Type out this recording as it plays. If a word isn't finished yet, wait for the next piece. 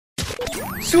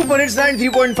Super hits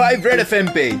 93.5 red FM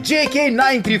पे JK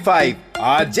 935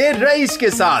 RJ rice के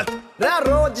साथ।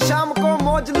 रोज शाम को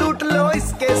मौज लूट लो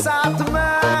इसके साथ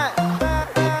में।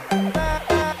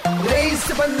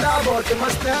 रईस बंदा बहुत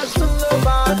मस्त है, सुन लो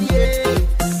बात ये।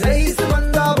 रईस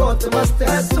बंदा बहुत मस्त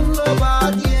है, सुन लो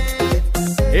बात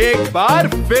ये। एक बार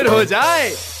फिर हो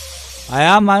जाए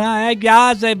आया मना है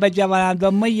क्या से बच्चा बना दो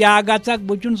मैं यागाचक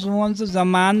बुचुन सोन से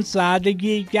जमान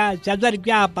सादगी क्या सदर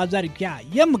क्या पजर क्या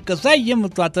यम कसा यम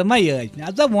तो मैं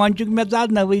ऐसा वंचुक में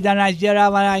जात नवीदान आशरा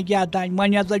बना क्या था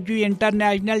मन ऐसा जो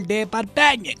इंटरनेशनल डे पर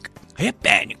पैनिक है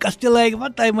पैनिक अस्तिल एक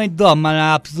बात है मैं दो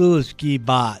मना अफसोस की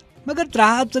बात मगर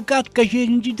त्राहत कत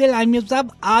कशीर तेल अमिर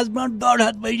साहब आज ब्रोट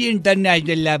 1.5 बजे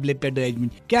इंटरनेशनल लेवल पे डज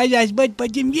क्या बच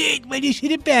पचम ये बड़ी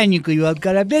सिर्फ पैनिक योत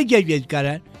कर बे क्या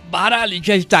कर बहरहाल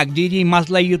यह तकदीरी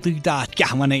मसला युत क्या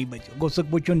वन बच्चे गोसक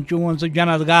बुचुन चोन सह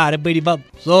जनतगार बड़ी बब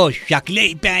सो शक्ले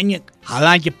पैनिक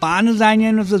हालांकि पान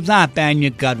जाने नु जा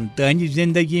पैनिक कर तहद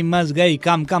जिंदगी मज गई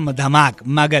कम कम धमाक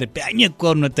मगर पैनिक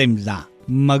कोर तम जा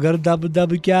मगर दब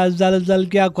दब क्या जल जल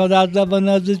क्या खुदा सबन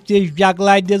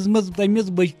शक्ला दिजम तमिस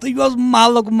बच तो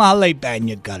महलुक महल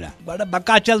पैनिक कर बड़ा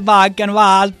बका छस बाकन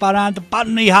वाज पान तो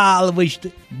पन हाल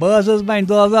वुचत बस वह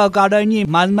दो कड़ानी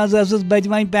मज मज बच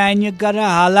वह पैनिक कर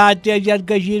हालात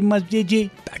मज ती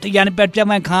पे पे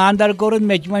वह खानदार कोर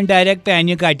मे वह डायरेक्ट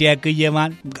पैनिक अटैक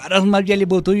गरस मज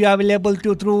बुत अवेलेबल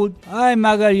तुत रूद आय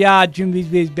मगर याद विज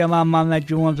विज पेवान ममना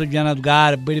चोन सह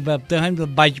जनतगार बड़ बब तहद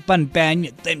बचपन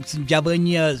पैनिक तम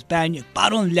जबानी पैनिक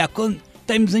पुन लेखन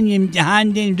तम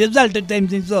इम्तिहान दिन रिजल्ट तम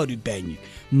सोरी पैनिक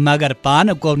मगर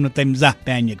पान कोर तम जा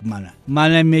पैनिक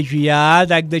मन मे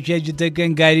याद अक दे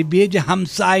कन गर बिह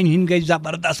हमसायन हिंद गई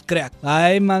जबरदस्त क्रैक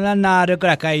आय मन नार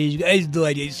क्रैक गई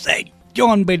दौरे सारी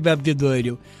चोन बड़ बब तह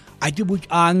दौरियो अत बुच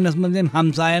आंगनस मज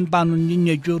हमसायन पन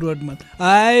नेचु रोटमत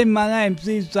आय मन अम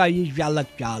सी शलक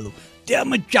चालू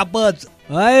तम चपच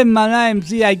आय मन अम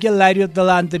अकि लर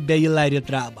तुलान तो बे लर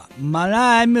त्रावान मन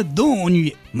अमि दून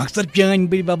यह मकसद चान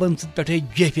बड़ बबन पे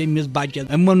जफ अमिस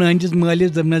बचस अमन हंदिस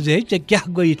मालिस दपनस है चे क्या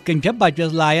गो ये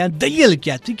बचस लायान दलील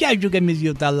क्या क्या अमिस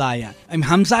यूत लायान अम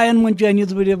हमसायन वो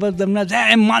चानिस बड़ बबस दपनस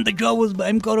है मंद चोवस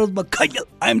बह करोस बह खजल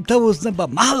अम थवस न बह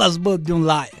महलस बह दिन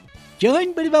लाय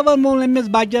चान बड़ बबन मोल अमिस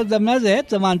बचस दपनस है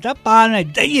च वन पान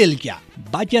दलील क्या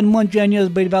बचन मोन चानिस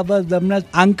बड़ बबस दपनस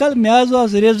अंकल मे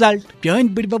रिजल्ट चान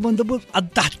बड़ बबन दोपस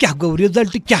तथ क्या गो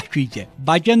रिजल्ट क्या चे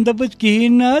बचन दोपस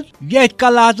कहें ये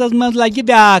क्लासस मज लगे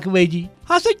ब्याक वरी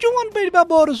हसा चोन बड़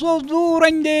बब सो दूर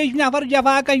अंदेश नफर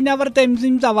जफाकश नफर तम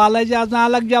सवाल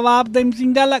अलग जवाब तम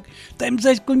अलग तम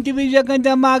कुन विज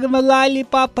दिमाग में लाली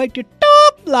पाप फट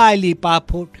टॉप लाली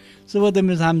पाप फुट सह वो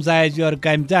तमिस हमसायस योर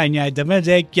कम अन दपस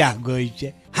है क्या गई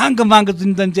चे हंग मंग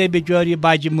तुन चे बेचोर यह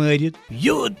बच्चे मारित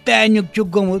यूत पैनिक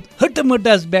गोमुत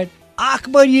हटमटस पे अख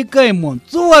वरी कम मोन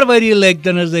 4 वरी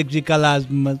लगतन अक्स क्लास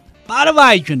मज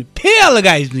परवाह फेल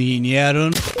गज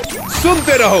नीरुन।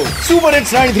 सुनते रहो सुपर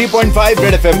हिट्स 93.5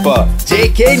 रेड एफएम पर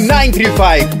JK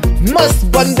 935 मस्त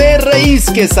बंदे रईस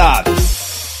के साथ।